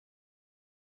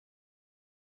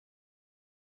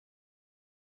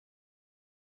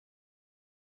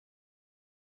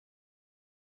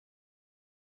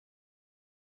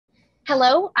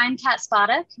Hello, I'm Kat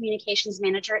Spada, Communications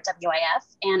Manager at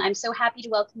WIF, and I'm so happy to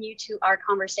welcome you to our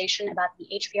conversation about the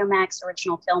HBO Max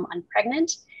original film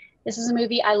Unpregnant. This is a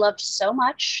movie I loved so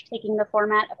much, taking the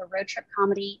format of a road trip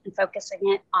comedy and focusing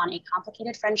it on a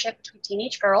complicated friendship between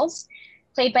teenage girls,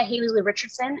 played by Haley Lou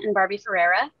Richardson and Barbie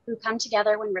Ferreira, who come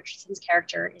together when Richardson's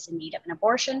character is in need of an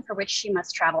abortion for which she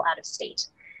must travel out of state.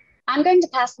 I'm going to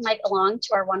pass the mic along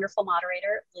to our wonderful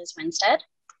moderator, Liz Winstead.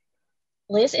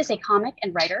 Liz is a comic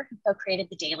and writer who co-created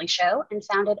The Daily Show and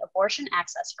founded Abortion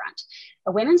Access Front,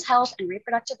 a women's health and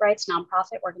reproductive rights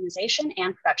nonprofit organization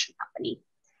and production company.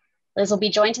 Liz will be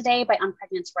joined today by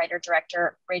Unpregnant's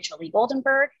writer-director Rachel Lee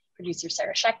Goldenberg, producer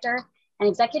Sarah Schechter, and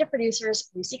executive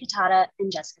producers Lucy Kitada and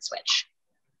Jessica Switch.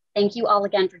 Thank you all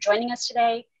again for joining us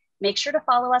today. Make sure to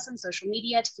follow us on social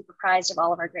media to keep apprised of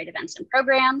all of our great events and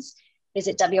programs.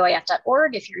 Visit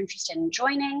wif.org if you're interested in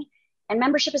joining. And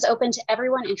membership is open to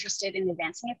everyone interested in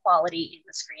advancing equality in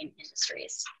the screen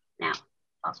industries. Now,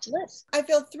 off to Liz. I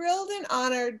feel thrilled and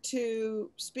honored to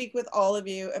speak with all of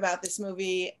you about this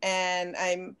movie, and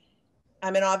I'm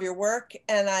in awe of your work,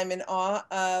 and I'm in awe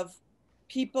of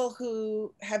people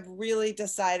who have really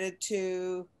decided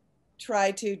to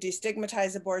try to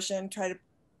destigmatize abortion, try to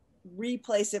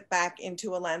replace it back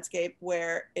into a landscape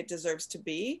where it deserves to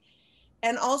be,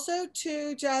 and also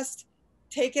to just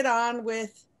take it on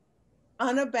with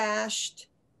unabashed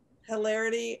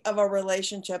hilarity of a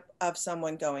relationship of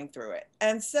someone going through it.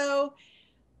 And so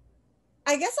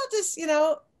I guess I'll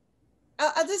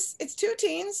just, it's two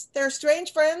teens. They're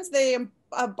strange friends. They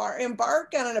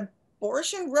embark on an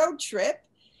abortion road trip,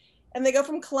 and they go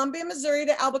from Columbia, Missouri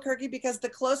to Albuquerque because the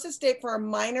closest state for a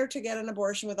minor to get an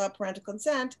abortion without parental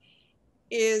consent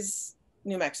is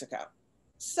New Mexico.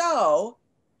 So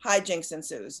hijinks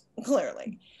ensues,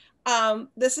 clearly.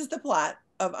 This is the plot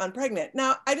of Unpregnant.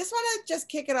 Now, I just want to just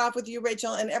kick it off with you,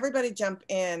 Rachel, and everybody jump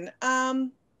in.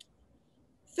 Films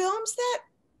that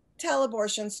tell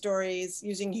abortion stories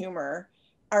using humor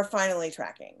are finally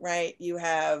tracking, right? You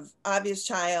have Obvious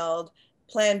Child,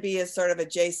 Plan B is sort of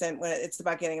adjacent when it's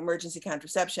about getting emergency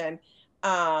contraception,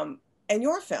 and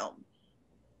your film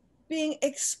being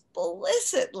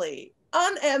explicitly,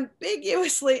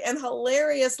 unambiguously, and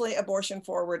hilariously abortion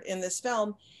forward in this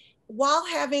film, while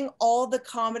having all the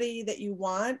comedy that you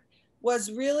want, was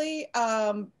really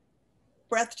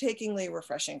breathtakingly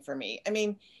refreshing for me. I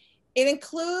mean, it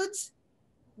includes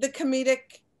the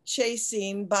comedic chase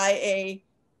scene by a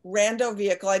rando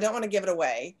vehicle. I don't want to give it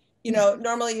away.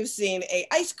 Normally you've seen a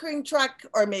ice cream truck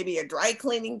or maybe a dry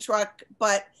cleaning truck,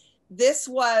 but this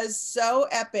was so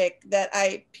epic that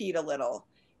I peed a little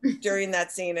during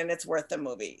that scene, and it's worth the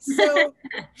movie. So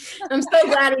I'm so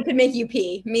glad we could make you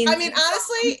pee.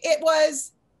 Honestly, it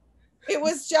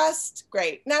was just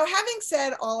great. Now, having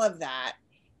said all of that,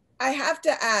 I have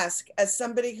to ask, as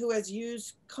somebody who has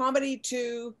used comedy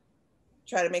to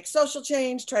try to make social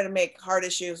change, try to make hard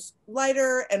issues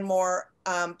lighter and more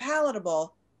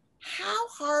palatable, how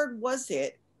hard was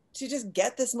it to just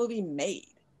get this movie made?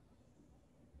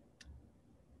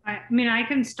 I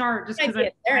can start just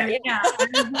because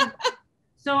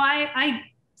So I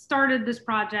started this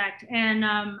project, and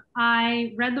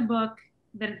I read the book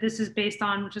that this is based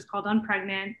on, which is called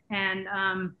Unpregnant, and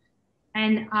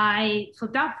I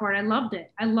flipped out for it. I loved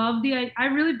it. I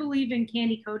really believe in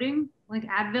candy coating, like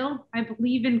Advil. I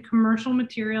believe in commercial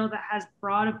material that has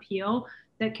broad appeal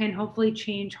that can hopefully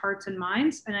change hearts and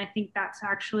minds. And I think that's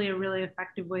actually a really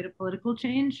effective way to political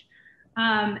change.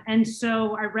 And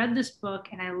so I read this book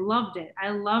and I loved it. I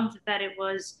loved that it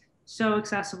was so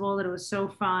accessible, that it was so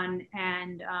fun.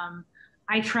 And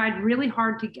I tried really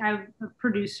hard I'm a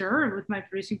producer with my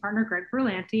producing partner, Greg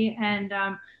Berlanti, and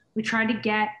we tried to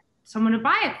get someone to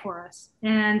buy it for us.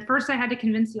 And first I had to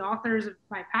convince the authors of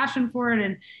my passion for it.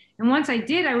 And once I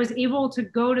did, I was able to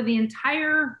go to the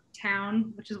entire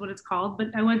town, which is what it's called, but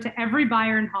I went to every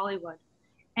buyer in Hollywood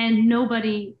and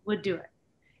nobody would do it.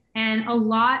 And a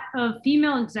lot of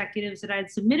female executives that I had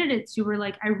submitted it to were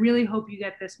like, I really hope you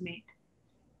get this made.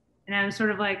 And I was sort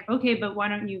of like, okay, but why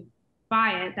don't you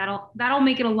buy it? That'll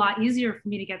make it a lot easier for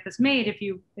me to get this made if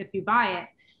you buy it.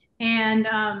 And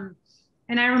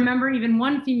I remember even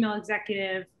one female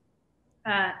executive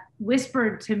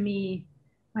whispered to me,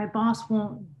 my boss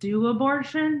won't do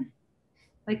abortion.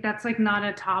 Like, that's like not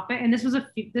a topic. And this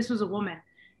was a woman.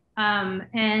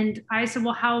 And I said,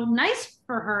 well, how nice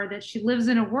for her that she lives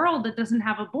in a world that doesn't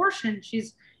have abortion.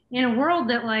 She's in a world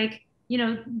that, like,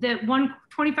 that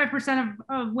 25%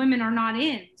 of women are not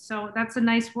in. So that's a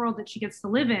nice world that she gets to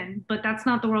live in, but that's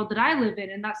not the world that I live in.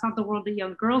 And that's not the world that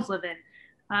young girls live in.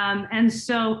 And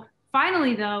so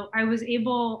finally, though, I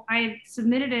had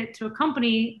submitted it to a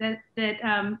company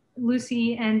that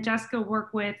Lucy and Jessica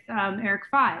work with, Eric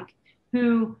Feig,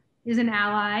 who is an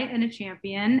ally and a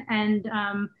champion. And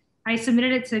I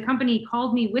submitted it to a company. He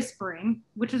called me whispering,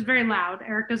 which was very loud.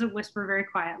 Eric doesn't whisper, very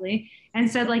quietly, and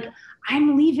said, like,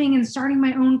 I'm leaving and starting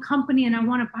my own company and I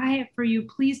want to buy it for you.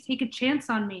 Please take a chance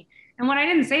on me. And what I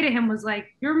didn't say to him was like,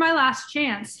 you're my last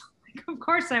chance. Like, of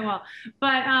course I will.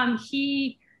 But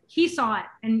he saw it,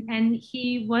 and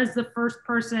he was the first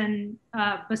person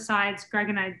besides Greg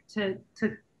and I to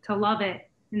love it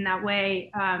in that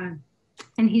way. And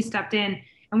he stepped in,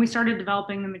 and we started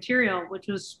developing the material, which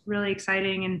was really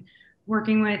exciting, and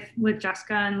working with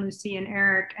Jessica and Lucy and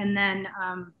Eric. And then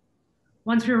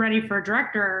once we were ready for a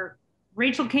director,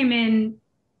 Rachel came in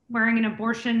wearing an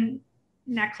abortion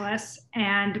necklace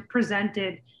and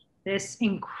presented this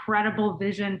incredible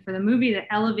vision for the movie that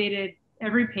elevated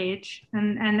every page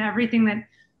and everything. That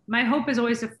my hope is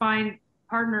always to find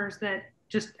partners that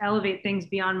just elevate things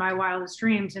beyond my wildest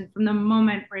dreams. And from the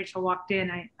moment Rachel walked in,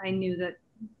 I knew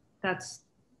that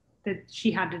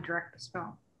she had to direct this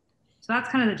film. So that's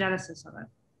kind of the genesis of it.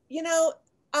 You know,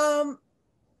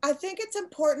 I think it's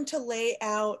important to lay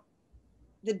out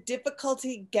the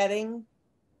difficulty getting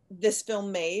this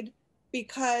film made,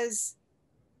 because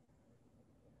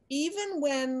even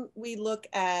when we look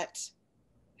at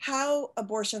how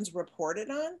abortion's reported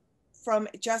on from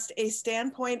just a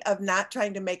standpoint of not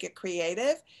trying to make it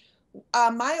creative,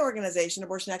 my organization,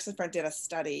 Abortion Access Front, did a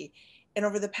study, and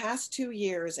over the past 2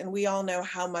 years, and we all know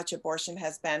how much abortion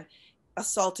has been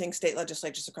assaulting state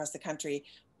legislatures across the country,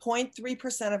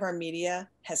 0.3% of our media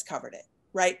has covered it,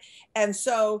 right? And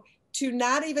so to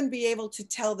not even be able to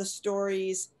tell the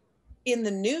stories in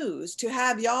the news, to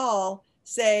have y'all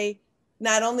say,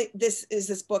 not only this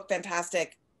book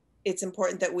fantastic, it's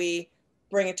important that we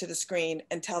bring it to the screen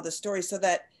and tell the story so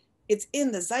that it's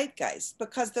in the zeitgeist,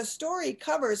 because the story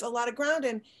covers a lot of ground.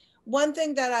 And one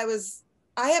thing that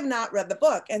I have not read the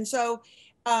book. And so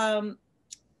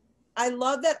I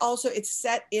love that also it's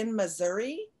set in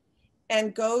Missouri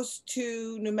and goes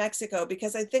to New Mexico,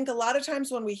 because I think a lot of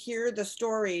times when we hear the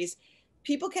stories,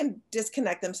 people can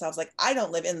disconnect themselves. Like, I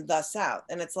don't live in the South.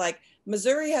 And it's like,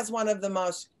 Missouri has one of the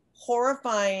most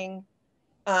horrifying,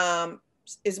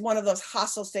 is one of those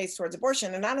hostile states towards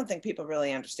abortion. And I don't think people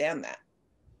really understand that.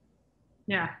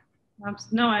 Yeah.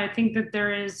 No, I think that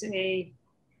there is a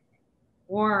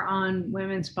war on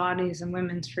women's bodies and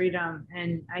women's freedom.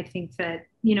 And I think that,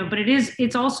 but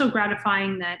it's also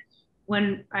gratifying that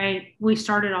when we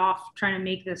started off trying to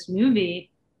make this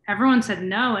movie, everyone said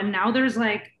no. And now there's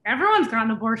like, everyone's got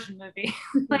an abortion movie.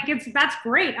 Like, that's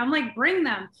great. I'm like, bring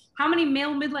them. How many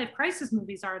male midlife crisis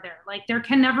movies are there? Like, there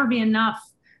can never be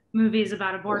enough movies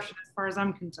about abortion as far as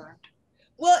I'm concerned.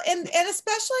 Well, and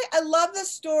especially, I love the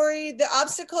story, the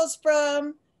obstacles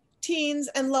from teens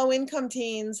and low-income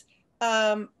teens.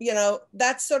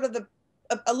 That's sort of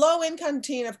a low-income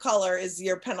teen of color is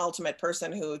your penultimate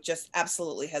person who just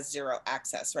absolutely has zero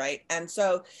access, right? And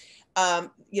so,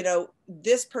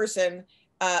 this person,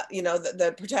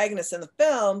 the protagonist in the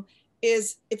film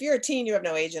is, if you're a teen, you have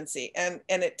no agency. And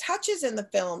it touches in the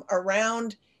film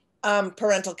around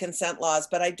parental consent laws,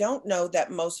 but I don't know that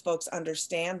most folks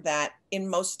understand that in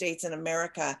most states in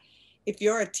America, if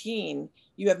you're a teen,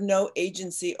 you have no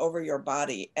agency over your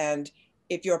body. And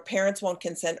if your parents won't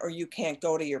consent or you can't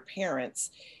go to your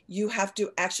parents, you have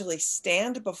to actually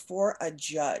stand before a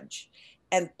judge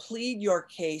and plead your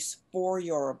case for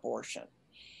your abortion.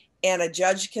 And a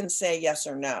judge can say yes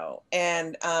or no.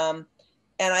 And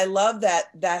I love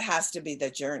that has to be the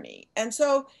journey. And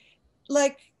so,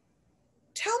 like,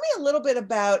 tell me a little bit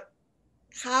about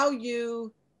how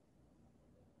you,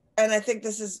 and I think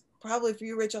this is probably for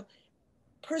you, Rachel,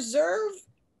 preserve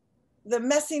the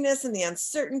messiness and the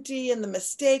uncertainty and the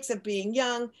mistakes of being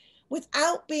young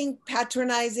without being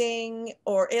patronizing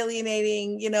or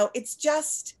alienating.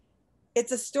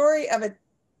 It's a story of a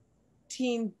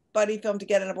teen buddy film to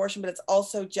get an abortion, but it's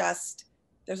also just,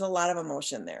 there's a lot of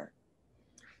emotion there.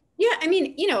 Yeah, I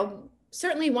mean,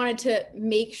 certainly wanted to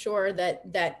make sure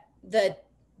that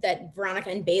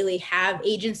Veronica and Bailey have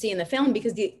agency in the film,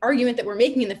 because the argument that we're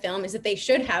making in the film is that they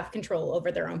should have control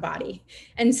over their own body.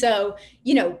 And so,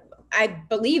 I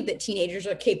believe that teenagers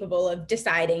are capable of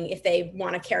deciding if they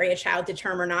want to carry a child to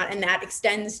term or not. And that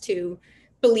extends to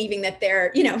believing that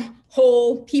they're,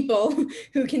 whole people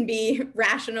who can be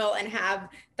rational and have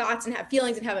thoughts and have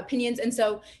feelings and have opinions. And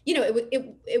so,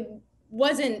 it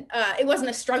wasn't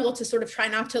a struggle to sort of try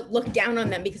not to look down on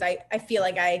them, because I feel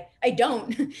like I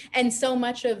don't. And so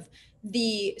much of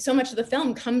the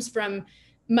film comes from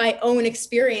my own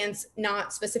experience,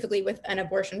 not specifically with an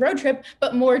abortion road trip,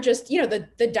 but more just,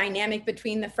 the dynamic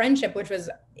between the friendship, which was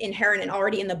inherent and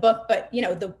already in the book. But,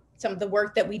 some of the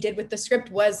work that we did with the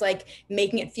script was like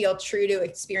making it feel true to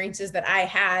experiences that I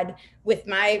had with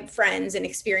my friends, and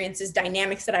experiences,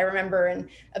 dynamics that I remember, and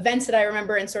events that I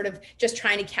remember, and sort of just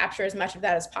trying to capture as much of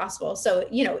that as possible. So,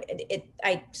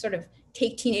 I sort of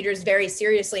take teenagers very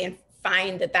seriously, and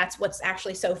find that that's what's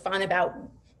actually so fun about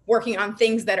working on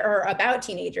things that are about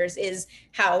teenagers, is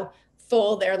how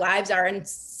full their lives are, and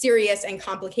serious and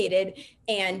complicated,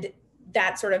 and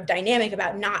that sort of dynamic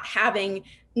about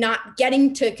not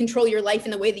getting to control your life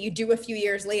in the way that you do a few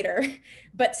years later,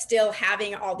 but still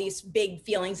having all these big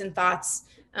feelings and thoughts.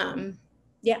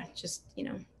 Just,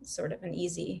 sort of an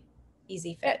easy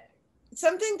fit.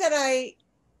 Something that I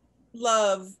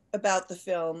love about the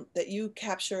film that you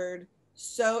captured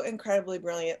so incredibly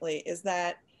brilliantly is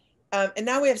that, and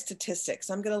now we have statistics.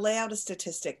 I'm going to lay out a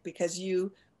statistic because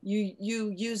you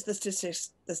use the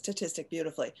statistic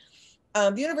beautifully.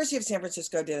 The University of San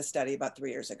Francisco did a study about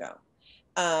 3 years ago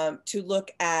to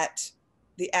look at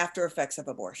the after effects of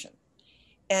abortion.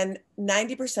 And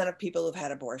 90% of people who've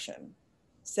had abortion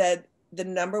said the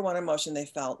number one emotion they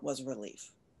felt was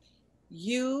relief.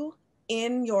 You,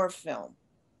 in your film,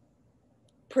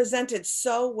 presented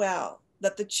so well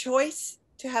that the choice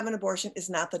to have an abortion is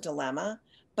not the dilemma,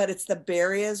 but it's the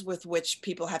barriers with which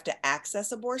people have to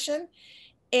access abortion.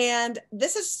 And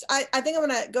this is, I think I'm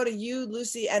going to go to you,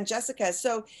 Lucy, and Jessica.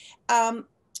 So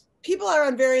people are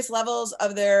on various levels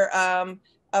of their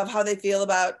of how they feel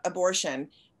about abortion.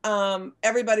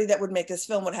 Everybody that would make this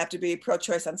film would have to be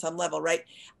pro-choice on some level, right?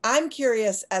 I'm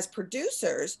curious, as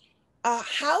producers,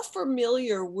 how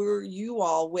familiar were you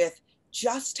all with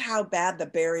just how bad the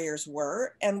barriers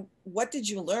were, and what did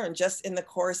you learn just in the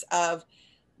course of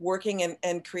working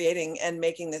and creating and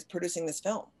producing this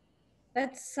film?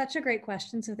 That's such a great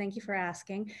question. So thank you for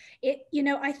asking it.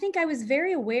 I think I was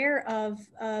very aware of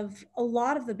a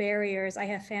lot of the barriers. I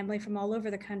have family from all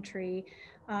over the country,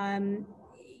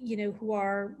 who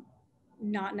are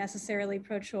not necessarily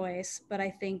pro-choice, but I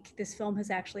think this film has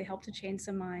actually helped to change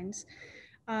some minds.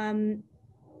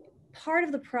 Part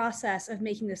of the process of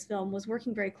making this film was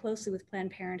working very closely with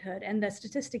Planned Parenthood, and the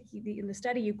statistic in the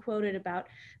study you quoted about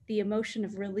the emotion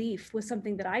of relief was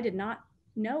something that I did not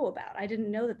know about. I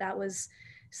didn't know that that was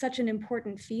such an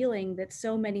important feeling that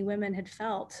so many women had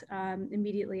felt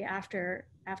immediately after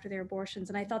their abortions.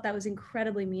 And I thought that was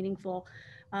incredibly meaningful.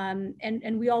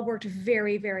 And we all worked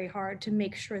very, very hard to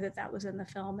make sure that that was in the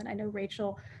film. And I know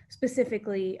Rachel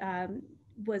specifically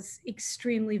was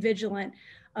extremely vigilant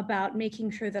about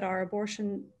making sure that our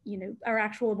abortion, our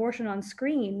actual abortion on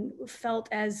screen felt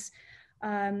as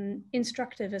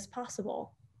instructive as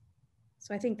possible.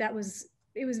 So I think it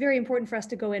was very important for us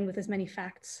to go in with as many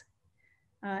facts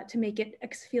to make it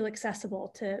feel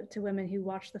accessible to women who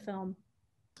watch the film.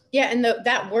 Yeah, and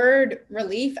that word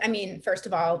relief, I mean, first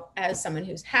of all, as someone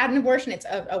who's had an abortion, it's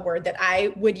a word that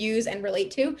I would use and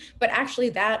relate to, but actually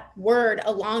that word,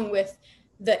 along with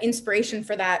the inspiration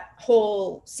for that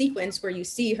whole sequence where you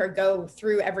see her go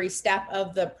through every step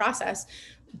of the process,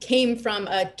 came from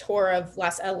a tour of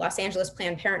Los Angeles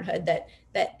Planned Parenthood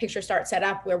that Picture Start set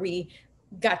up, where we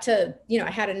got to, I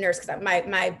had a nurse, because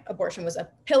my abortion was a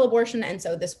pill abortion. And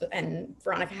so and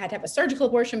Veronica had to have a surgical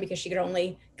abortion because she could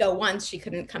only go once. She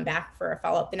couldn't come back for a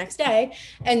follow-up the next day.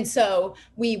 And so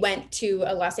we went to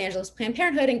a Los Angeles Planned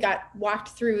Parenthood and walked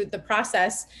through the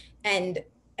process and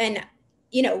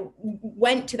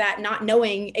went to that not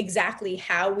knowing exactly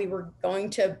how we were going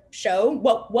to show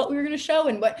what we were going to show,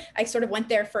 and what I sort of went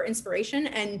there for inspiration.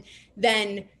 And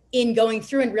then in going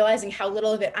through and realizing how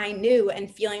little of it I knew, and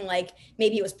feeling like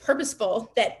maybe it was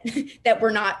purposeful that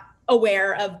we're not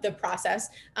aware of the process,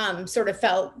 sort of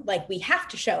felt like we have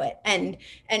to show it. And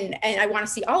I want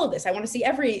to see all of this. I want to see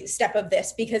every step of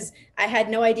this, because I had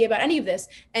no idea about any of this.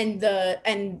 And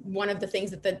one of the things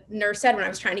that the nurse said when I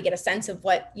was trying to get a sense of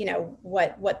what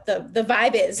the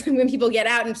vibe is when people get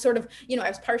out, and sort of, I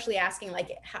was partially asking,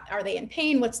 like, are they in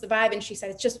pain? What's the vibe? And she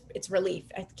said, it's relief.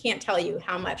 I can't tell you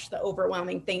how much the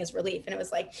overwhelming thing is relief. And it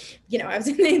was like, I was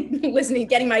listening,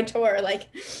 getting my tour, like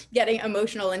getting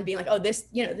emotional and being like, oh, this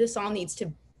all needs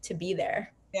to be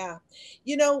there. Yeah.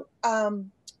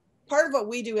 Part of what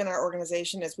we do in our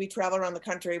organization is we travel around the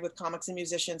country with comics and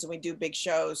musicians, and we do big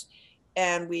shows,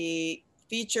 and we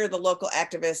feature the local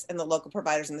activists and the local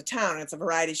providers in the town. And it's a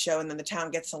variety show, and then the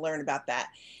town gets to learn about that.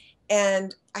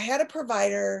 And I had a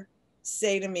provider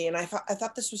say to me, and I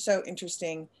thought this was so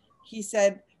interesting. He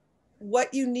said,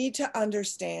 what you need to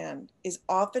understand is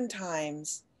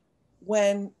oftentimes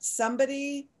when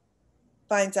somebody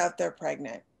finds out they're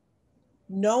pregnant,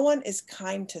 no one is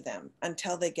kind to them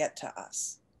until they get to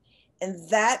us. And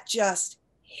that just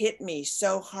hit me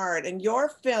so hard. And your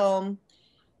film,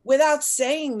 without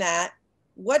saying that,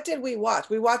 what did we watch?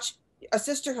 We watched a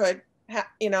sisterhood,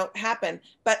 happen,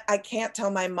 but I can't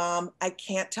tell my mom, I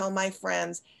can't tell my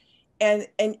friends. And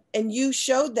you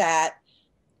showed that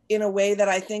in a way that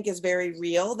I think is very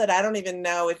real, that I don't even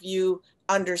know if you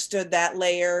understood that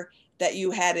layer that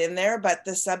you had in there, but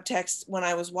the subtext, when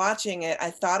I was watching it, I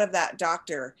thought of that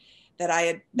doctor that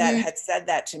had said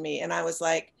that to me. And I was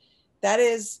like, that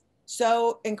is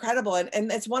so incredible. And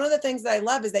it's one of the things that I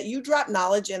love is that you drop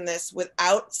knowledge in this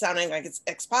without sounding like it's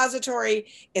expository.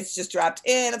 It's just dropped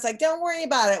in. It's like, don't worry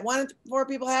about it. 1 in 4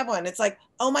 people have one. It's like,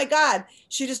 oh my God,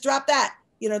 she just dropped that.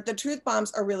 The truth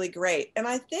bombs are really great. And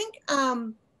I think,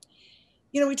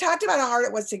 we talked about how hard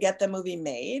it was to get the movie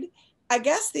made. I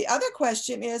guess the other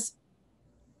question is,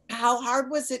 how hard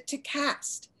was it to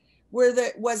cast?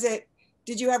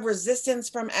 Did you have resistance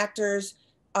from actors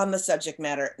on the subject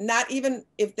matter? Not even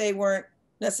if they weren't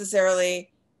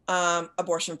necessarily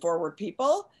abortion forward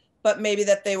people, but maybe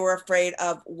that they were afraid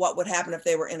of what would happen if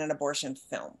they were in an abortion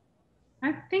film.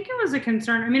 I think it was a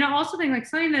concern. I mean, I also think like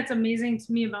something that's amazing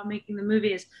to me about making the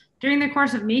movie is during the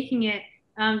course of making it,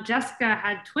 Jessica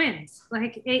had twins.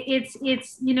 Like it's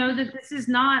that this is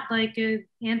not like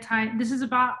this is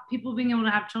about people being able to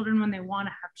have children when they want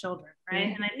to have children, right?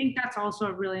 Mm-hmm. And I think that's also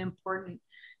a really important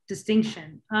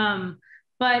distinction.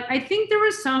 But I think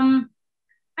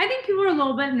I think people were a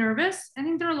little bit nervous. I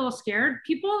think they're a little scared.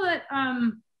 People that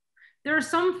there are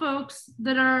some folks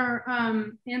that are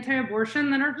anti-abortion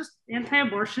that are just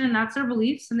anti-abortion, and that's their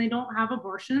beliefs, and they don't have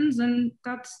abortions, and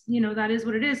that's, that is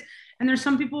what it is. And there's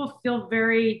some people who feel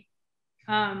very,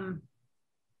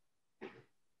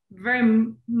 very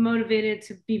motivated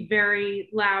to be very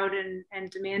loud and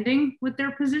demanding with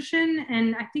their position.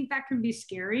 And I think that can be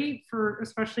scary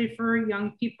especially for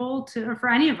young people or for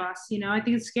any of us, I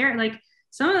think it's scary. Like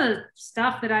some of the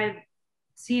stuff that I've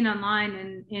seen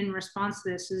online in response to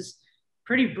this is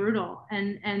pretty brutal.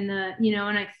 And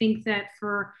I think that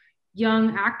for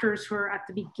young actors who are at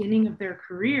the beginning of their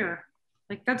career,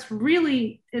 like it's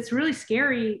really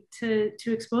scary to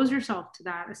expose yourself to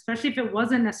that, especially if it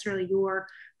wasn't necessarily your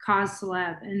cause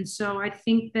celeb. And so I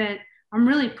think that I'm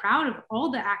really proud of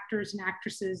all the actors and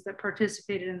actresses that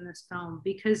participated in this film,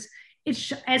 because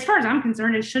as far as I'm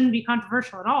concerned, it shouldn't be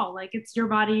controversial at all. Like it's your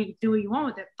body, you do what you want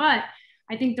with it. But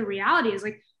I think the reality is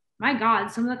like, my God,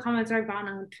 some of the comments I've gotten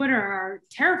on Twitter are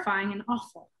terrifying and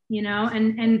awful,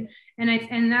 and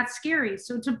that's scary.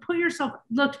 So to put yourself,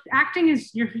 look,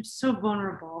 you're so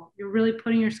vulnerable. You're really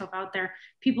putting yourself out there.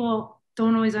 People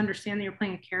don't always understand that you're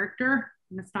playing a character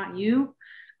and it's not you.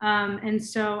 And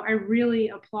so I really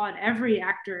applaud every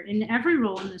actor in every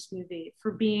role in this movie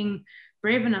for being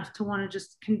brave enough to want to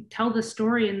just tell the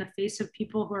story in the face of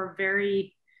people who are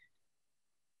very,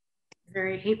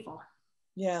 very hateful.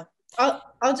 Yeah.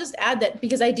 I'll just add that,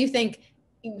 because I do think,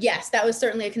 yes, that was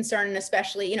certainly a concern. And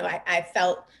especially, I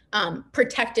felt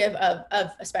protective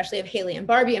of especially of Haley and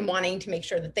Barbie, and wanting to make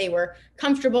sure that they were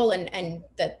comfortable and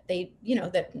that they,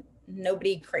 that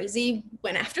nobody crazy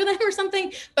went after them or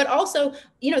something. But also,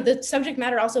 the subject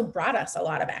matter also brought us a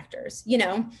lot of actors,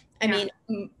 I mean,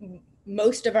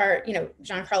 most of our,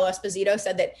 Giancarlo Esposito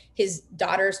said that his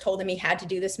daughters told him he had to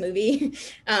do this movie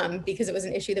because it was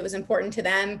an issue that was important to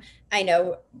them. I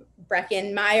know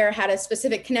Breckin Meyer had a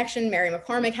specific connection. Mary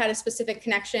McCormick had a specific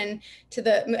connection to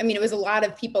it was a lot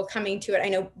of people coming to it. I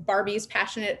know Barbie's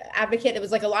passionate advocate. It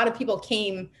was like a lot of people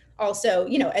came also,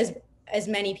 as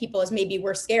many people as maybe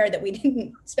were scared that we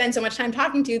didn't spend so much time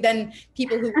talking to, then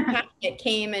people who were passionate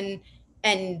came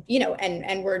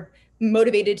and were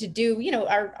motivated to do,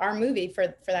 our movie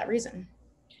for that reason.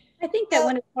 I think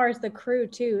that as far as the crew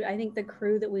too, I think the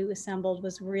crew that we assembled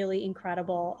was really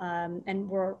incredible, and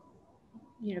were,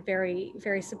 very,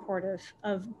 very supportive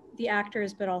of the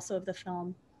actors, but also of the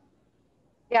film.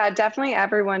 Yeah, definitely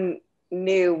everyone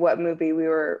knew what movie we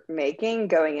were making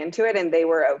going into it, and they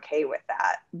were okay with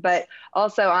that. But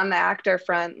also on the actor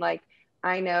front, like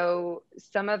I know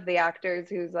some of the actors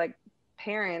whose like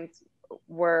parents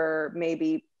were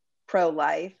maybe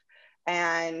pro-life,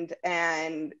 and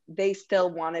they still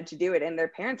wanted to do it, and their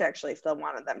parents actually still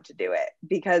wanted them to do it,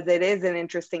 because it is an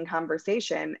interesting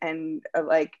conversation, and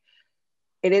like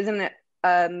it isn't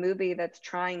a movie that's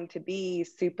trying to be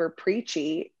super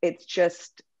preachy. It's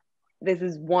just, this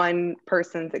is one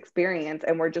person's experience,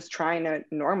 and we're just trying to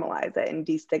normalize it and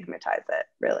destigmatize it,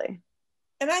 really.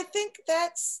 And I think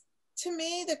that's, to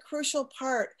me, the crucial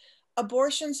part.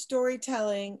 Abortion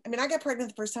storytelling. I mean, I got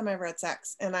pregnant the first time I ever had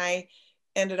sex, and I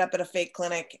ended up at a fake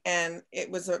clinic, and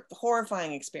it was a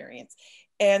horrifying experience.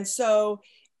 And so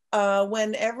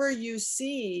whenever you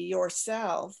see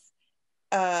yourself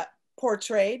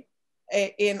portrayed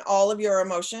in all of your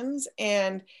emotions,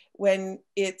 and when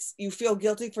you feel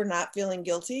guilty for not feeling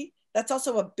guilty, that's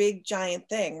also a big giant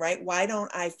thing, right? Why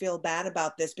don't I feel bad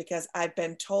about this? Because I've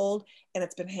been told and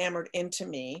it's been hammered into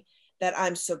me that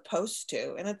I'm supposed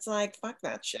to. And it's like, fuck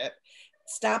that shit.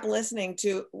 Stop listening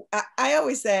to, I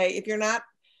always say, if you're not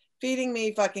feeding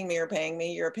me, fucking me, or paying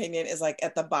me, your opinion is like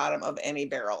at the bottom of any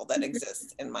barrel that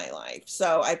exists in my life.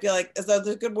 So I feel like as though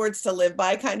there's good words to live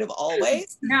by kind of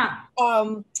always. Yeah.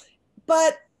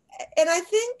 But, and I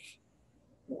think,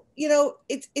 you know,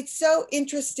 it's so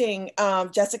interesting,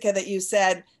 Jessica, that you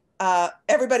said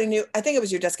everybody knew, I think it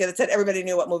was you, Jessica, that said everybody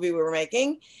knew what movie we were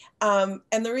making. And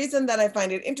the reason that I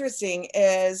find it interesting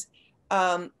is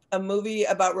a movie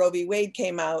about Roe v. Wade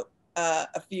came out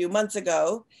a few months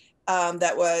ago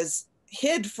that was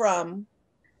hid from,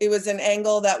 it was an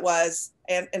angle that was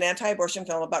an anti-abortion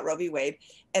film about Roe v. Wade,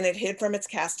 and it hid from its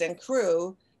cast and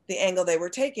crew the angle they were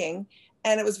taking,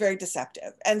 and it was very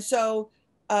deceptive. And so,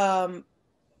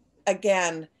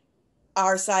 again,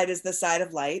 our side is the side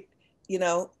of light. You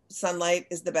know, sunlight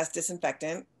is the best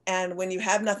disinfectant. And when you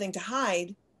have nothing to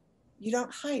hide, you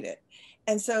don't hide it.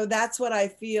 And so that's what I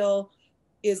feel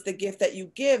is the gift that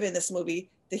you give in this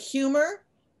movie, the humor,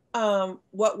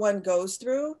 what one goes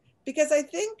through. Because I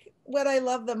think what I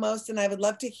love the most, and I would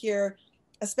love to hear,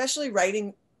 especially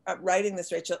writing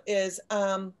this, Rachel, is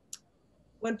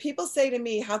when people say to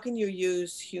me, how can you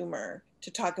use humor to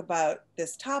talk about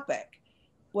this topic?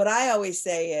 What I always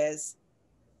say is,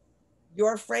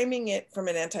 you're framing it from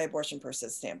an anti-abortion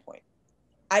person's standpoint.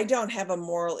 I don't have a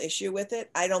moral issue with it.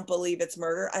 I don't believe it's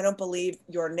murder. I don't believe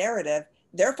your narrative.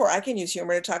 Therefore, I can use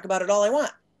humor to talk about it all I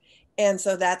want. And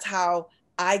so that's how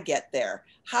I get there.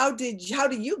 How do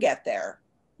you get there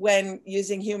when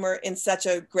using humor in such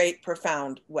a great,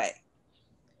 profound way?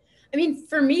 I mean,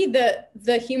 for me,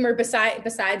 the humor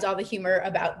besides all the humor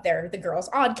about the girls'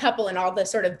 odd couple and all the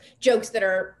sort of jokes that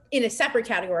are in a separate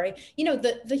category, you know,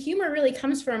 the humor really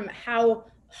comes from how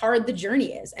hard the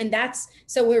journey is. And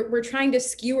so we're trying to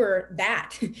skewer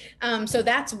that. So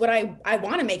that's what I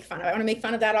want to make fun of. I want to make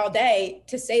fun of that all day,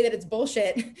 to say that it's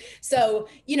bullshit. So,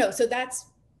 you know, so that's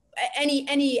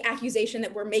any accusation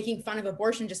that we're making fun of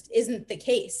abortion just isn't the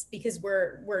case, because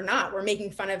we're not. We're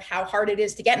making fun of how hard it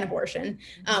is to get an abortion,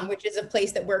 which is a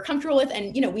place that we're comfortable with.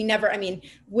 And, you know,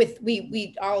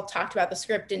 we all talked about the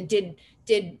script and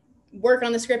did work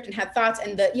on the script and had thoughts,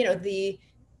 and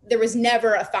there was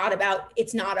never a thought about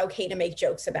it's not okay to make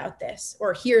jokes about this,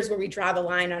 or here's where we draw the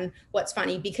line on what's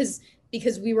funny, because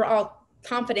we were all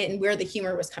confident in where the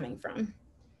humor was coming from.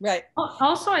 Right.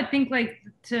 Also, I think, like,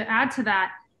 to add to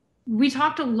that, we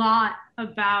talked a lot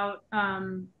about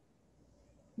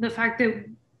the fact that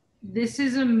this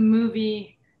is a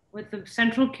movie with a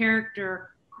central character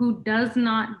who does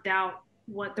not doubt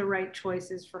what the right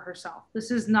choice is for herself. This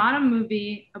is not a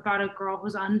movie about a girl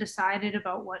who's undecided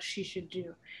about what she should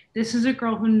do. This is a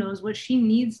girl who knows what she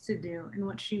needs to do and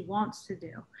what she wants to do.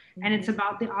 Mm-hmm. And it's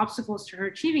about the obstacles to her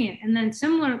achieving it. And then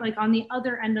similar, like on the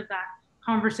other end of that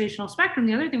conversational spectrum,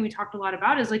 the other thing we talked a lot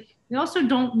about is, like, we also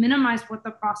don't minimize what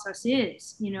the process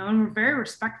is, you know, and we're very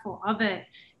respectful of it.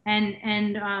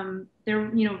 And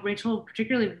there, you know, Rachel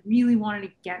particularly really wanted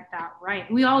to get that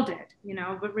right. We all did, you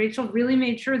know, but Rachel really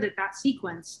made sure that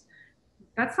sequence,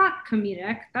 that's not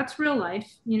comedic, that's real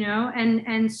life, you know,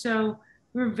 and so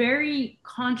we're very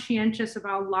conscientious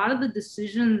about a lot of the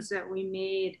decisions that we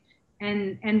made,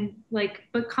 and like,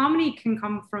 but comedy can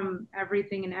come from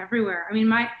everything and everywhere. I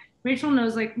mean, Rachel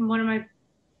knows, like, one of my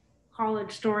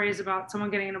college stories about someone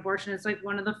getting an abortion, it's like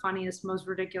one of the funniest, most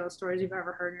ridiculous stories you've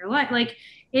ever heard in your life. Like,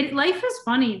 life is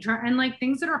funny, and like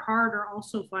things that are hard are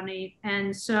also funny.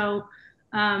 And so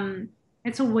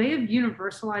it's a way of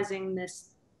universalizing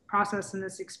this process and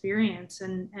this experience.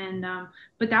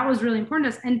 But that was really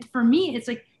important to us. And for me, it's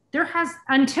like, there has,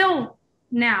 until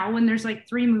now, when there's like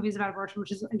 3 movies about abortion,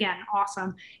 which is, again,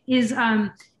 awesome, is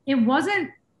it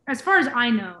wasn't, as far as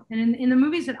I know, and in the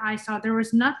movies that I saw, there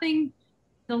was nothing,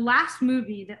 the last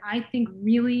movie that I think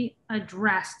really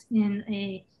addressed in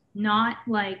a not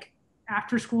like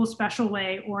after school special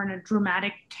way or in a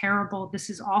dramatic, terrible, this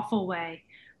is awful way,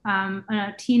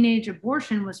 a teenage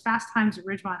abortion, was Fast Times at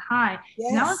Ridgemont High. Yes.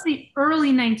 And that was the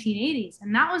early 1980s.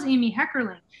 And that was Amy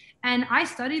Heckerling. And I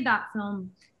studied that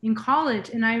film in college,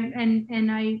 and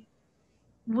I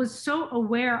was so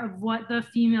aware of what the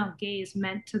female gaze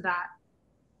meant to that,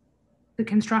 the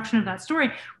construction of that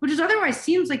story, which is otherwise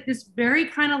seems like this very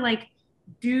kind of like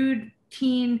dude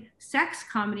teen sex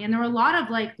comedy. And there were a lot of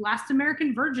like Last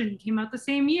American Virgin came out the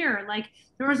same year. Like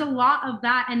there was a lot of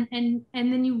that. And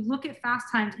then you look at Fast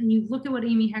Times and you look at what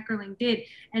Amy Heckerling did,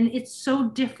 and it's so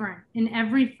different, and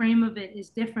every frame of it is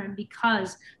different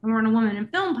because, and we're on a woman in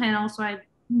film panel, so I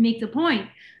make the point,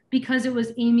 because it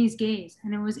was Amy's gaze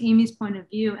and it was Amy's point of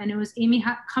view, and it was Amy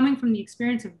coming from the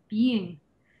experience of being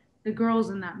the girls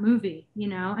in that movie, you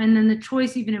know. And then the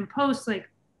choice even in post, like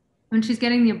when she's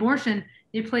getting the abortion,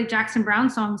 they played Jackson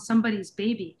Browne's song, Somebody's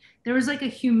Baby. There was like a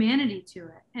humanity to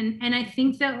it. And I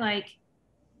think that like,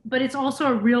 but it's also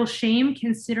a real shame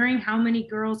considering how many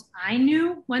girls I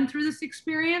knew went through this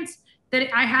experience,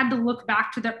 that I had to look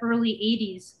back to the early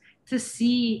 80s to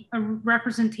see a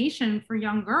representation for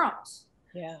young girls.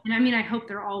 Yeah. And I mean, I hope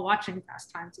they're all watching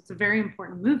Fast Times. It's a very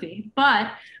important movie.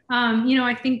 But, you know,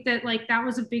 I think that like that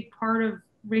was a big part of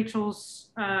Rachel's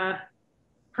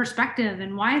perspective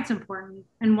and why it's important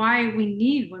and why we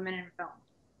need women in film.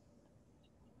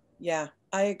 Yeah,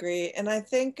 I agree. And I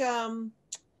think that,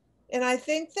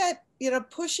 you know,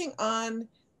 pushing on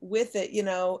with it, you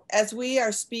know, as we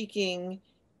are speaking,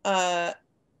 there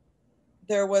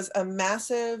was a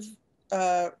massive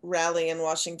rally in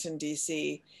Washington,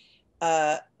 D.C.,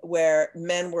 where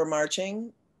men were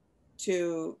marching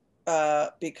to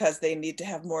because they need to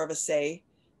have more of a say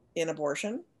in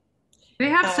abortion. They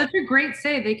have such a great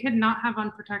say. They could not have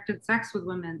unprotected sex with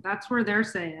women. That's where their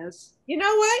say is. You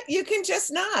know what? You can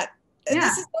just not. Yeah.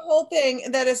 This is the whole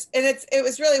thing that is, and it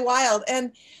was really wild.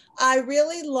 And I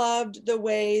really loved the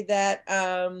way that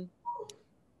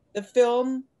the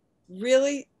film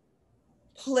really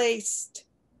placed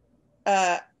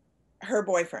her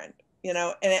boyfriend, you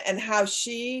know, and how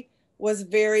she was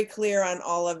very clear on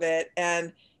all of it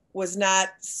and was not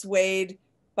swayed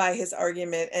by his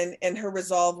argument, and her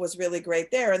resolve was really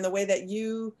great there. And the way that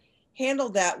you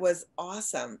handled that was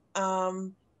awesome.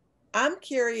 I'm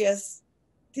curious,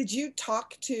 did you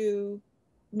talk to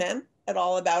men at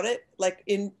all about it? Like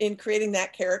in creating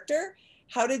that character,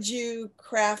 how did you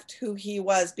craft who he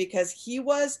was? Because he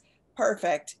was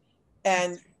perfect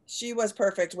and she was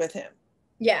perfect with him.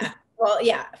 Yeah. Well,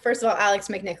 yeah. First of all, Alex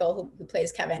McNichol, who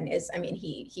plays Kevin, is, I mean,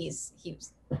 he's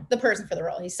the person for the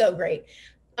role. He's so great.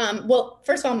 Well,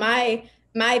 first of all,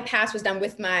 my pass was done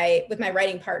with my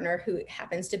writing partner, who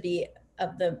happens to be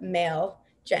of the male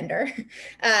gender.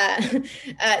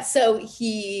 So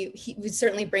he would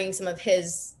certainly bring some of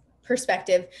his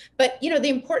perspective. But, you know, the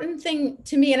important thing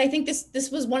to me, and I think this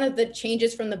was one of the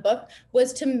changes from the book,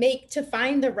 was to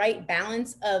find the right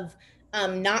balance of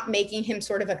not making him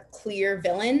sort of a clear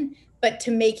villain, but to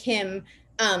make him,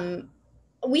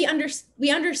 we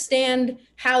understand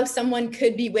how someone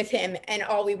could be with him and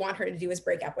all we want her to do is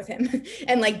break up with him.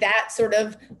 And like that sort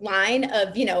of line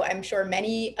of, you know, I'm sure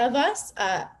many of us,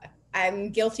 I'm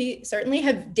guilty, certainly,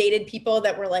 have dated people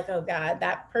that were like, oh God,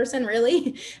 that person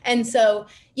really? And so,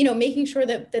 you know, making sure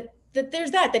that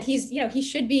there's that he's, you know,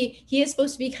 he is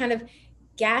supposed to be kind of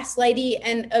gaslighty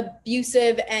and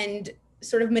abusive and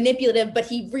sort of manipulative, but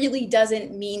he really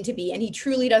doesn't mean to be, and he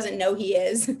truly doesn't know he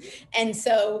is. And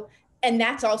so, and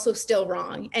that's also still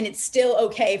wrong. And it's still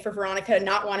okay for Veronica to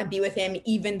not want to be with him,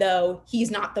 even though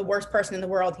he's not the worst person in the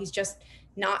world. He's just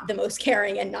not the most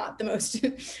caring and not the most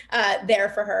there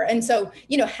for her. And so,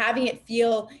 you know, having it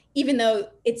feel, even though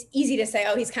it's easy to say,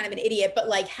 oh, he's kind of an idiot, but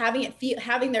like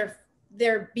having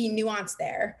there be nuance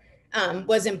there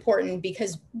was important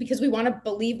because we want to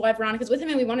believe why Veronica's with him,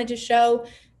 and we wanted to show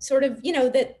sort of, you know,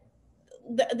 that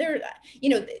there, you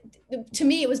know, to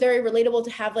me, it was very relatable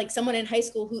to have like someone in high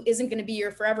school who isn't going to be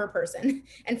your forever person.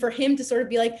 And for him to sort of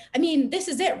be like, I mean, this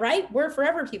is it, right? We're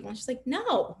forever people. And she's like,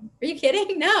 no, are you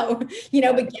kidding? No, you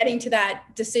know, but getting to that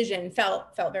decision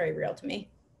felt very real to me.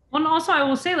 Well, and also I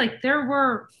will say, like, there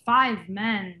were 5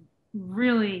 men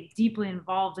really deeply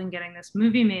involved in getting this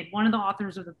movie made. One of the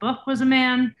authors of the book was a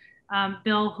man.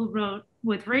 Bill, who wrote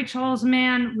with Rachel, is a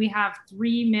man. We have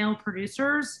 3 male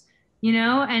producers. You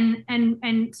know,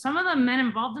 and some of the men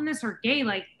involved in this are gay.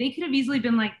 Like, they could have easily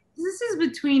been like, this is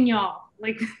between y'all.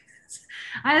 Like,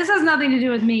 this has nothing to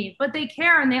do with me. But they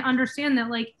care and they understand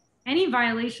that, like, any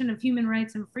violation of human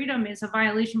rights and freedom is a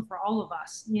violation for all of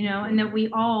us, you know, and that we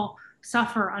all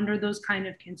suffer under those kind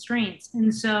of constraints.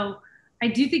 And so I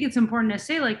do think it's important to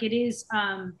say, like, it is,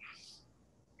 and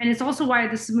it's also why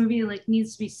this movie, like,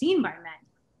 needs to be seen by men,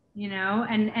 you know,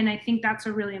 and I think that's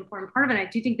a really important part of it. I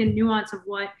do think the nuance of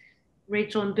what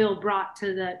Rachel and Bill brought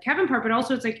to the Kevin part, but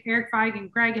also it's like Eric Feig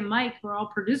and Greg and Mike, who are all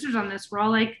producers on this. We're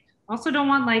all like, also don't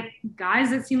want like guys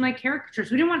that seem like caricatures.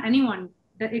 We didn't want anyone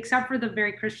that, except for the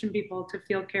very Christian people, to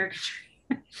feel caricatured.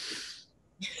 And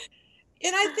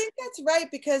I think that's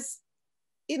right, because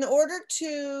in order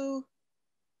to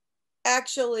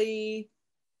actually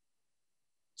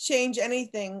change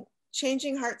anything,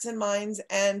 changing hearts and minds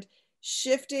and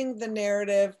shifting the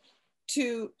narrative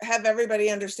to have everybody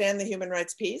understand the human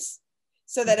rights piece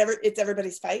so that it's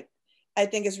everybody's fight, I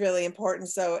think is really important.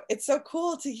 So it's so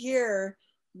cool to hear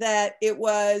that it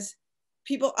was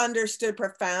people understood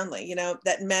profoundly, you know,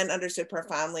 that men understood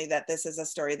profoundly that this is a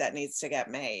story that needs to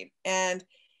get made. And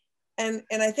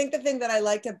I think the thing that I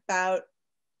liked about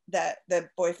that the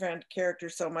boyfriend character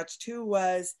so much too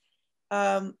was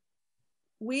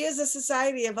we as a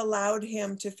society have allowed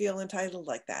him to feel entitled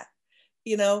like that,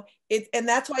 you know, and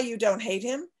that's why you don't hate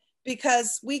him,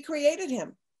 because we created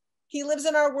him. He lives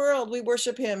in our world. We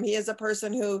worship him. He is a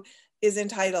person who is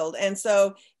entitled. And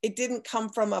so it didn't come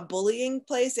from a bullying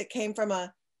place. It came from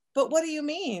but what do you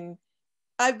mean?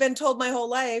 I've been told my whole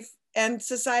life and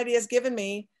society has given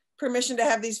me permission to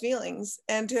have these feelings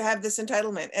and to have this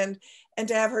entitlement, and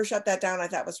to have her shut that down, I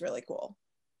thought was really cool.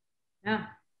 Yeah,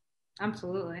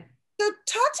 absolutely. So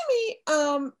talk to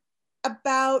me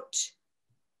about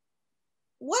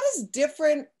what is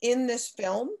different in this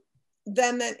film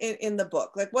than in the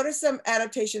book. Like, what are some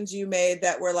adaptations you made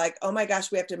that were like, oh my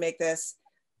gosh, we have to make this.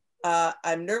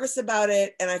 I'm nervous about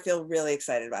it, and I feel really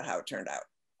excited about how it turned out.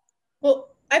 Well,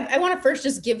 I want to first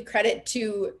just give credit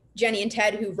to Jenny and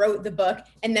Ted, who wrote the book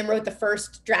and then wrote the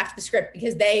first draft of the script,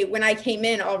 because when I came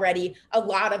in already, a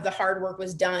lot of the hard work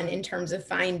was done in terms of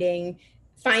finding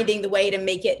the way to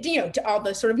make it, you know, to all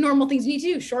the sort of normal things you need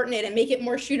to do, shorten it and make it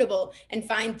more shootable, and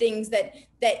find things that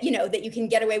you know, that you can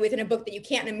get away with in a book that you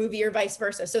can't in a movie, or vice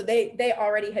versa. So they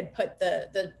already had put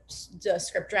the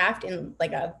script draft in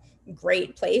like a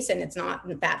great place, and it's not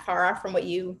that far off from what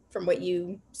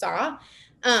you saw.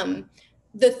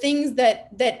 The things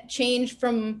that changed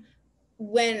from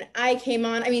when I came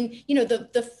on, I mean, you know,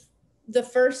 the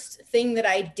first thing that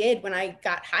I did when I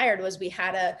got hired was we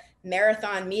had a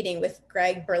marathon meeting with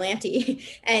Greg Berlanti,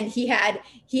 and he had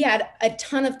a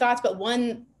ton of thoughts, but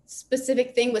one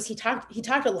specific thing was he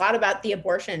talked a lot about the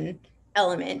abortion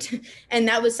element, and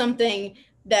that was something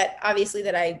that obviously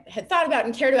that I had thought about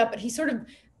and cared about, but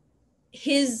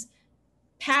his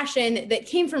passion that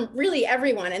came from really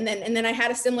everyone. And then I had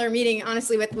a similar meeting,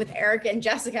 honestly, with Eric and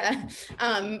Jessica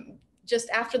just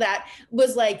after that,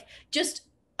 was like just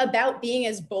about being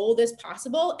as bold as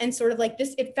possible. And sort of like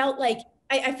this, it felt like,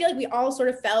 I feel like we all sort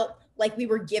of felt like we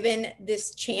were given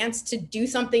this chance to do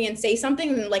something and say something.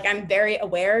 And like, I'm very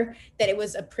aware that it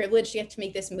was a privilege to get to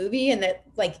make this movie, and that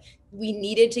like we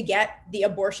needed to get the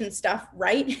abortion stuff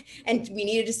right, and we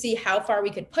needed to see how far we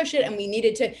could push it, and we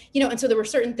needed to, you know, and so there were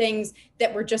certain things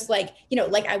that were just like, you know,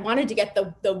 like I wanted to get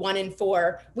the 1 in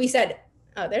 4. We said,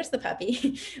 oh, there's the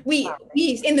puppy. We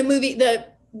in the movie,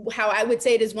 how I would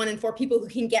say it is 1 in 4 people who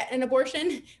can get an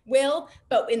abortion will,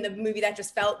 but in the movie that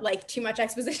just felt like too much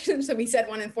exposition. So we said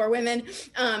 1 in 4 women,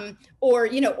 or,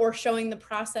 you know, or showing the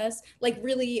process, like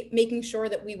really making sure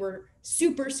that we were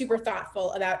super, super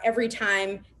thoughtful about every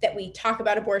time that we talk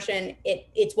about abortion,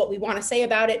 it's what we want to say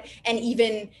about it. And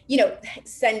even, you know,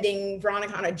 sending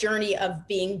Veronica on a journey of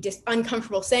being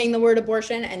uncomfortable saying the word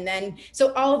abortion. And then,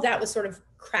 so all of that was sort of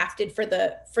crafted for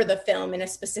the film in a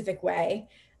specific way.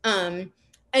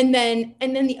 And then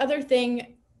the other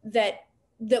thing that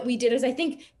we did is, I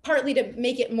think partly to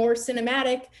make it more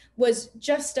cinematic, was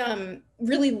just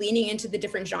really leaning into the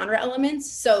different genre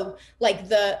elements. So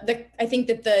like I think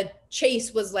that the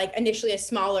chase was like initially a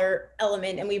smaller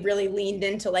element, and we really leaned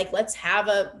into like, let's have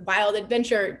a wild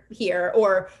adventure here,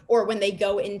 or when they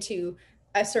go into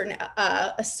a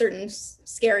certain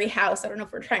scary house. I don't know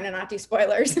if we're trying to not do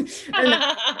spoilers or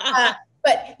not.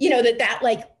 But you know, that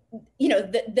like, you know,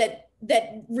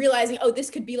 that realizing, oh, this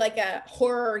could be like a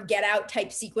horror Get Out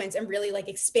type sequence, and really like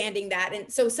expanding that.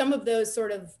 And so some of those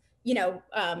sort of, you know,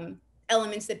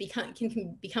 elements that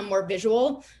can become more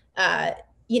visual,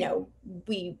 you know,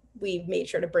 we made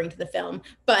sure to bring to the film.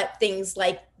 But things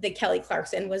like the Kelly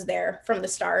Clarkson was there from the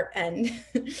start, and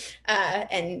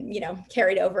and, you know,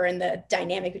 carried over in the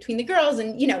dynamic between the girls,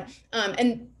 and, you know,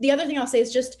 and the other thing I'll say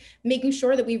is just making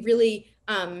sure that we really,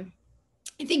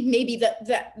 I think maybe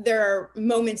that there are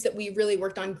moments that we really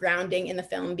worked on grounding in the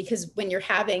film, because when you're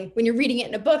reading it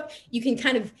in a book, you can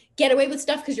kind of get away with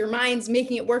stuff because your mind's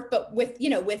making it work. But with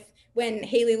when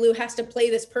Haley Lu has to play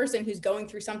this person who's going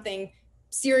through something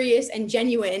serious and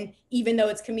genuine, even though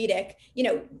it's comedic, you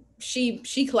know,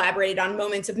 she collaborated on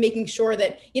moments of making sure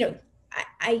that, you know,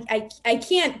 I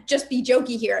can't just be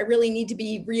jokey here. I really need to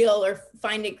be real or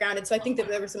find it grounded. So I think that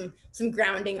there was some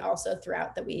grounding also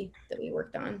throughout that we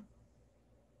worked on.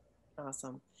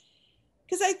 Awesome.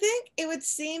 Because I think it would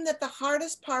seem that the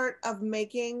hardest part of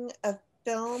making a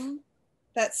film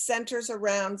that centers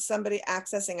around somebody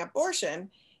accessing abortion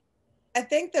I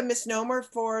think the misnomer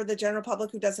for the general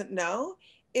public who doesn't know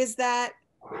is that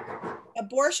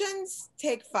abortions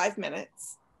take 5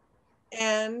 minutes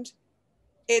and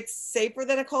it's safer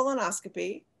than a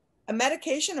colonoscopy. A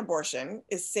medication abortion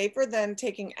is safer than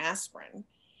taking aspirin.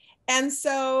 And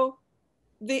so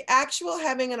the actual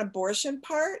having an abortion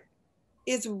part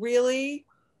is really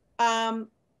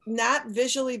not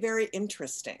visually very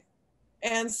interesting.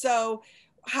 And so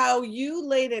how you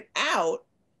laid it out,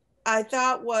 I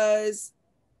thought was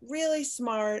really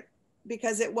smart,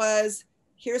 because it was,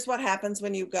 here's what happens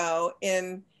when you go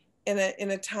in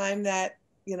a time that,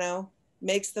 you know,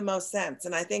 makes the most sense.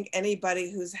 And I think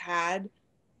anybody who's had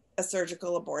a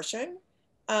surgical abortion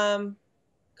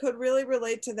could really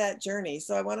relate to that journey.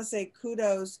 So I want to say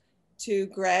kudos to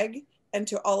Greg and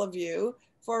to all of you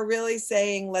for really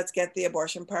saying, let's get the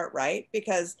abortion part right,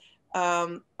 because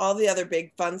all the other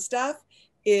big fun stuff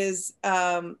is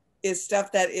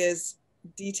stuff that is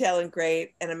detailed and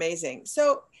great and amazing.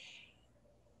 So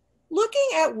looking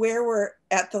at where we're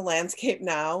at the landscape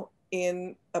now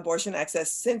in abortion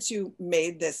access since you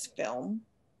made this film,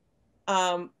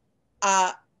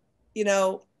 you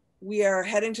know, we are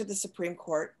heading to the Supreme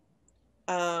Court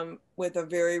with a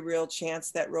very real chance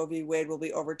that Roe v. Wade will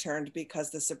be overturned, because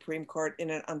the Supreme Court,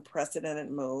 in an unprecedented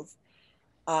move,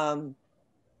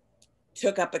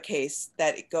 took up a case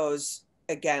that it goes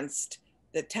against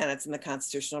the tenets and the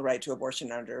constitutional right to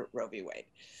abortion under Roe v. Wade.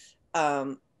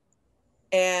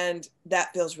 And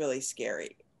that feels really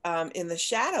scary. In the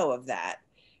shadow of that,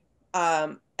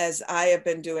 as I have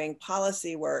been doing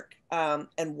policy work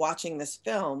and watching this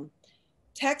film,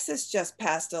 Texas just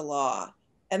passed a law,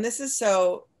 and this is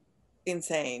so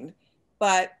insane,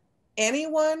 but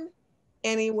anyone,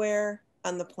 anywhere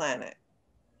on the planet,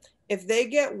 if they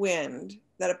get wind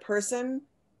that a person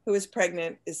who is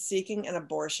pregnant is seeking an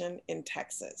abortion in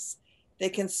Texas, they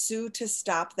can sue to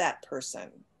stop that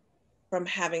person from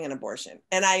having an abortion.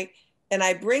 And I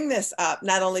bring this up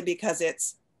not only because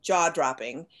it's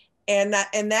jaw-dropping, and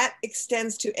that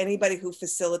extends to anybody who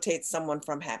facilitates someone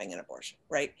from having an abortion,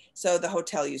 right? So the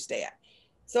hotel you stay at.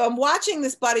 So I'm watching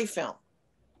this buddy film,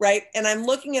 right? And I'm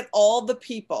looking at all the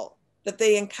people that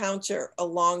they encounter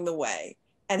along the way.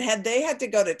 And had they had to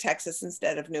go to Texas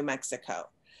instead of New Mexico,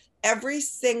 every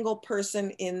single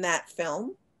person in that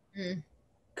film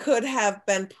could have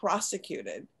been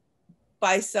prosecuted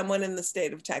by someone in the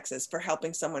state of Texas for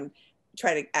helping someone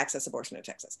try to access abortion in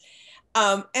Texas.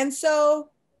 And so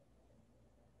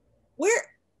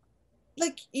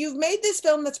you've made this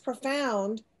film that's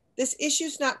profound. This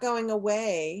issue's not going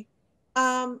away.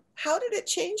 How did it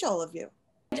change all of you?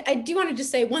 I do want to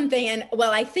just say one thing, and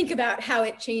well, I think about how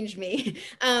it changed me.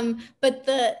 But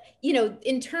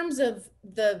in terms of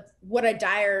what a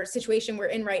dire situation we're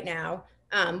in right now,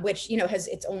 which,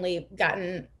 it's only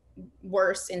gotten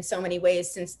worse in so many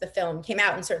ways since the film came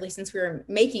out, and certainly since we were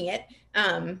making it,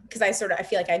 because I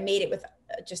feel like I made it with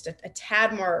just a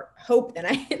tad more hope than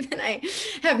I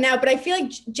have now. But I feel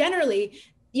like generally,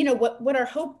 what our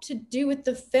hope to do with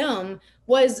the film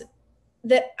was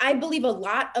that I believe a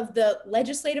lot of the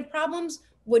legislative problems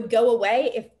would go away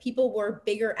if people were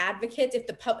bigger advocates, if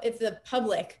the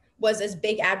public was as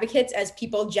big advocates as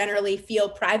people generally feel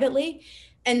privately.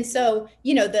 And so,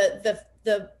 the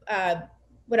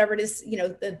whatever it is,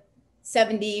 the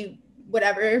 70%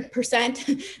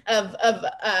 of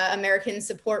Americans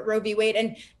support Roe v. Wade.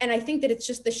 And I think that it's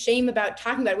just the shame about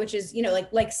talking about it, which is,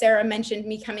 like Sarah mentioned,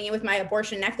 me coming in with my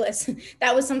abortion necklace.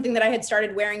 That was something that I had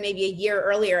started wearing maybe a year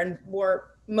earlier and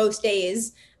wore most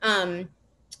days.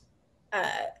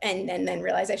 And then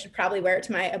realized I should probably wear it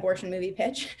to my abortion movie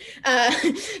pitch,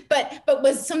 but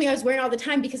was something I was wearing all the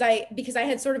time because I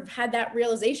had sort of had that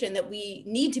realization that we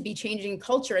need to be changing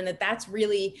culture, and that's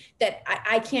really that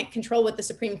I can't control what the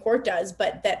Supreme Court does,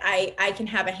 but that I can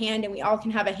have a hand, and we all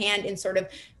can have a hand in sort of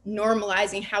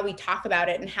normalizing how we talk about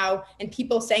it, and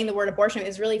people saying the word abortion.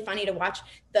 Is really funny to watch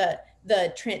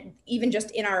the trend, even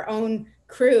just in our own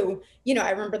crew.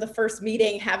 I remember the first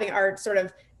meeting having our sort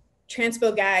of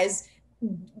transpo guys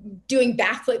doing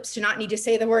backflips to not need to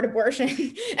say the word abortion.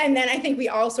 And then I think we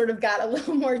all sort of got a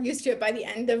little more used to it by the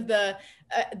end of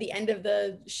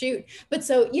the shoot. But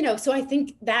so I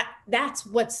think that's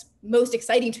what's most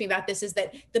exciting to me about this, is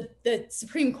that the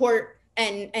Supreme Court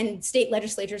and state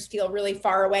legislatures feel really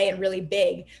far away and really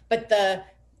big, but the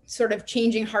sort of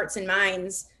changing hearts and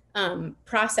minds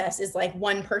process is like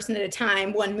one person at a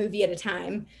time, one movie at a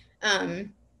time.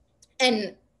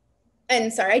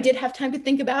 And sorry, I did have time to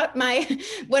think about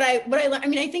what I learned. I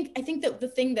mean, I think that the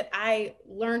thing that I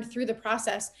learned through the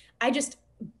process,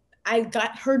 I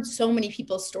heard so many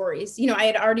people's stories. You know, I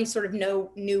had already sort of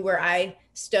knew where I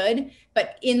stood,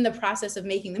 but in the process of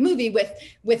making the movie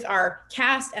with our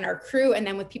cast and our crew, and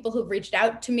then with people who've reached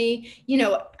out to me, you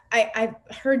know, I've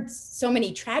heard so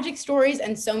many tragic stories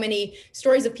and so many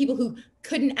stories of people who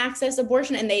couldn't access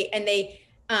abortion, and they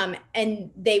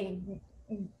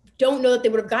don't know that they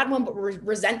would have gotten one, but were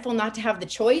resentful not to have the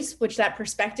choice, which that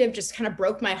perspective just kind of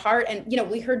broke my heart. And, you know,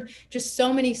 we heard just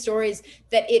so many stories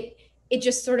that it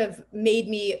just sort of made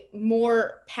me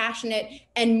more passionate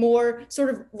and more sort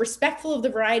of respectful of the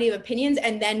variety of opinions,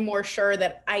 and then more sure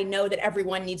that I know that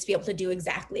everyone needs to be able to do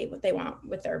exactly what they want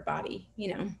with their body,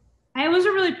 you know. It was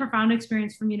a really profound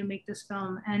experience for me to make this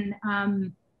film.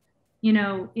 And, you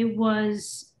know, it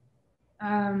was,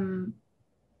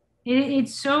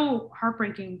 it's so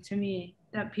heartbreaking to me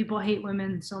that people hate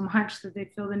women so much that they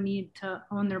feel the need to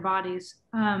own their bodies.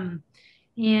 And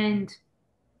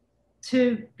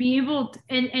to be able to,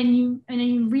 and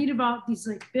you read about these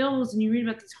like bills, and you read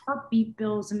about these heartbeat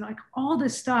bills and like all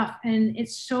this stuff, and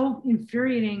it's so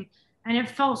infuriating. And it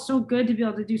felt so good to be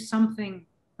able to do something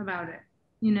about it,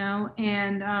 you know.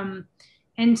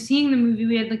 And seeing the movie,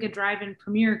 we had like a drive-in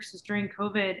premiere because it was during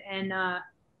COVID, and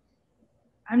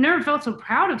I've never felt so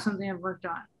proud of something I've worked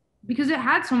on because it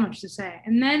had so much to say.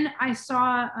 And then I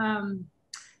saw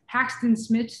Paxton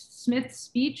Smith's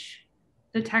speech,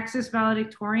 the Texas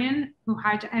valedictorian who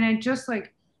hijacked, and I just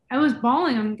like, I was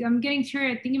bawling. I'm getting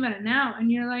teary-eyed thinking about it now.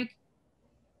 And you're like,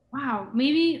 wow,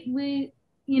 maybe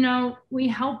we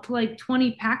helped like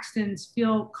 20 Paxtons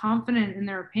feel confident in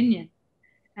their opinion.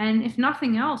 And if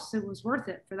nothing else, it was worth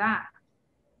it for that.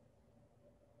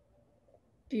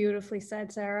 Beautifully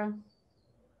said, Sarah.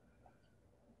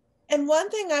 And one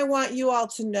thing I want you all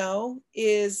to know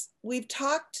is we've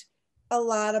talked a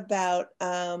lot about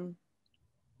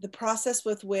the process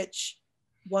with which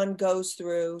one goes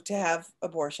through to have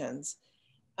abortions.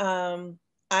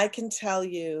 I can tell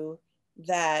you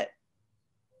that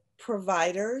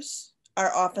providers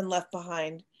are often left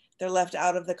behind. They're left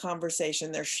out of the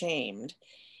conversation. They're shamed.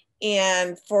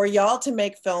 And for y'all to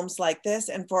make films like this,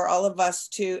 and for all of us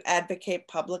to advocate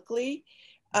publicly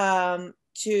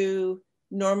to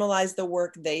normalize the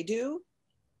work they do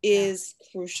is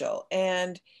crucial.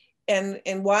 And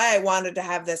why I wanted to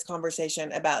have this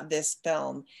conversation about this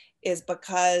film is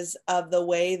because of the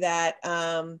way that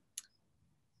I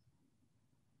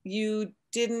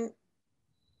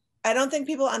don't think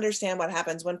people understand what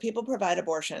happens when people provide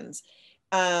abortions,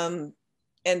 and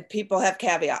people have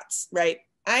caveats, right?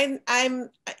 I'm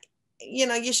you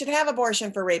know, you should have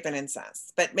abortion for rape and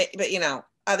incest, but you know,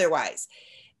 otherwise,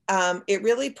 it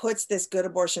really puts this good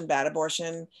abortion, bad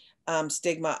abortion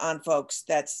stigma on folks.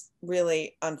 That's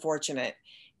really unfortunate.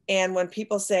 And when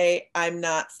people say I'm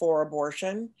not for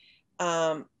abortion,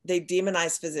 they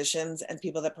demonize physicians and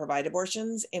people that provide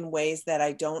abortions in ways that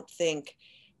I don't think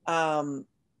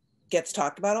gets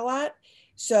talked about a lot.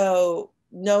 So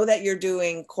know that you're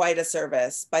doing quite a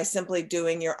service by simply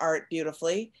doing your art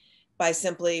beautifully, by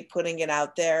simply putting it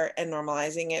out there and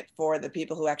normalizing it for the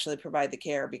people who actually provide the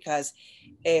care. Because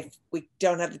if we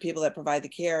don't have the people that provide the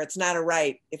care, it's not a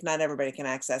right if not everybody can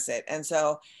access it. And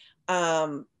so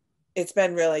it's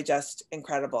been really just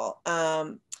incredible.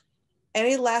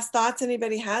 Any last thoughts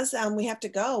anybody has? We have to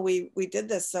go. We did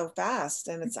this so fast,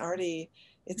 and it's already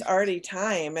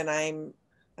time, and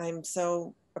I'm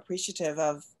so appreciative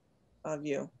of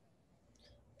you.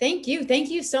 Thank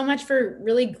you so much for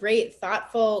really great,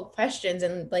 thoughtful questions,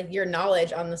 and like your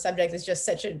knowledge on the subject is just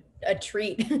such a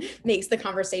treat. Makes the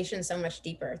conversation so much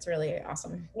deeper. It's really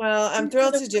awesome. Well, I'm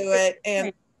thrilled to do it.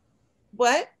 And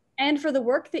what? And for the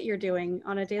work that you're doing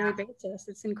on a daily basis,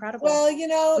 it's incredible. Well, you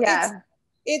know, yeah.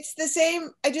 It's the same.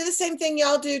 I do the same thing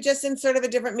y'all do, just in sort of a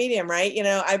different medium, right? You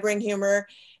know, I bring humor,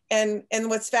 and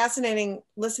what's fascinating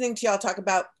listening to y'all talk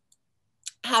about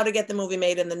how to get the movie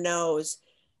made in the nose.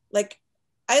 Like,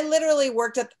 I literally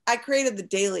I created The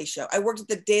Daily Show. I worked at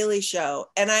The Daily Show,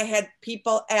 and I had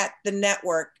people at the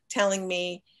network telling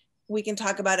me, we can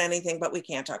talk about anything, but we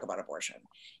can't talk about abortion.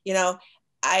 You know,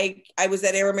 I was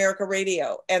at Air America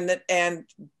Radio, and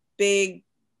big,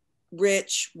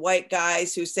 rich white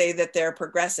guys who say that they're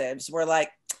progressives were like,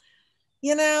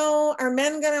 you know, are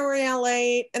men going to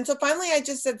retaliate? And so finally I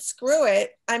just said, screw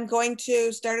it. I'm going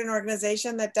to start an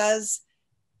organization that does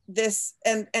this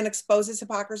and exposes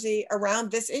hypocrisy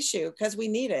around this issue, because we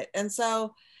need it. And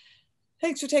so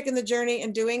thanks for taking the journey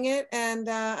and doing it. And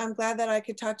I'm glad that I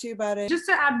could talk to you about it. Just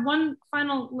to add one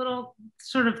final little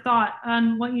sort of thought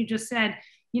on what you just said.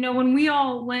 You know,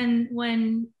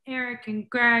 when Eric and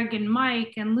Greg and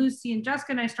Mike and Lucy and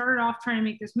Jessica and I started off trying to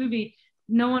make this movie,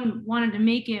 no one wanted to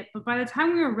make it. But by the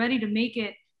time we were ready to make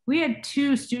it, we had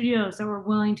 2 studios that were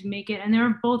willing to make it, and they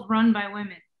were both run by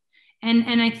women.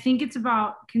 And I think it's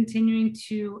about continuing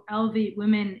to elevate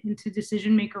women into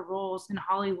decision maker roles in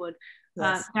Hollywood.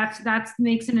 Yes. That's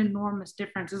makes an enormous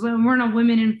difference. We're in a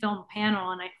women in film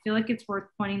panel, and I feel like it's worth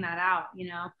pointing that out, you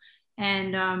know.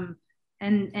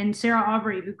 And Sarah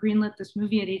Aubrey, who greenlit this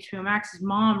movie at HBO Max's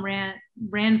mom,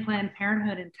 ran Planned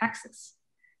Parenthood in Texas.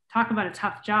 Talk about a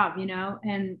tough job, you know.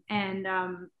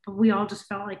 But we all just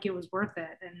felt like it was worth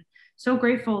it. And so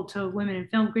grateful to women in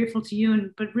film, grateful to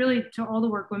you, but really to all the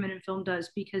work women in film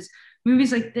does, because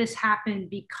movies like this happen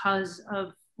because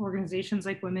of organizations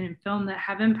like Women in Film that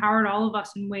have empowered all of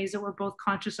us in ways that we're both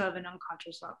conscious of and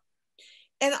unconscious of.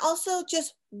 And also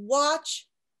just watch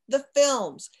the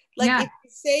films. Like, if you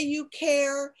say you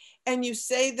care and you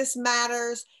say this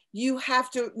matters, you have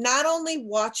to not only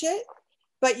watch it,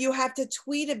 but you have to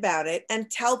tweet about it and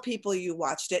tell people you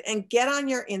watched it, and get on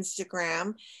your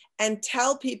Instagram and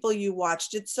tell people you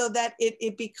watched it, so that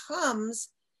it becomes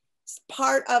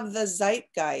part of the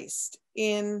zeitgeist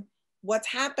in what's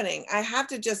happening. I have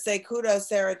to just say kudos,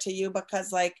 Sarah, to you,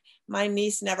 because like my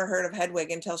niece never heard of Hedwig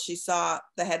until she saw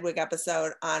the Hedwig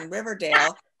episode on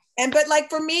Riverdale. But like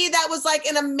for me, that was like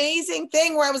an amazing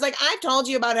thing where I was like, I told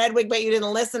you about Hedwig, but you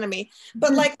didn't listen to me.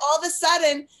 But like all of a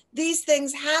sudden, these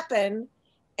things happen,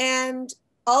 and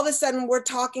all of a sudden we're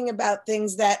talking about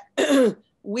things that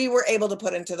we were able to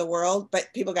put into the world, but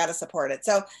people got to support it.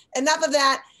 So enough of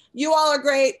that. You all are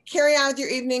great. Carry on with your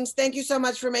evenings. Thank you so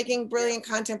much for making brilliant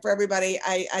content for everybody.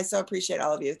 I so appreciate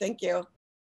all of you. Thank you.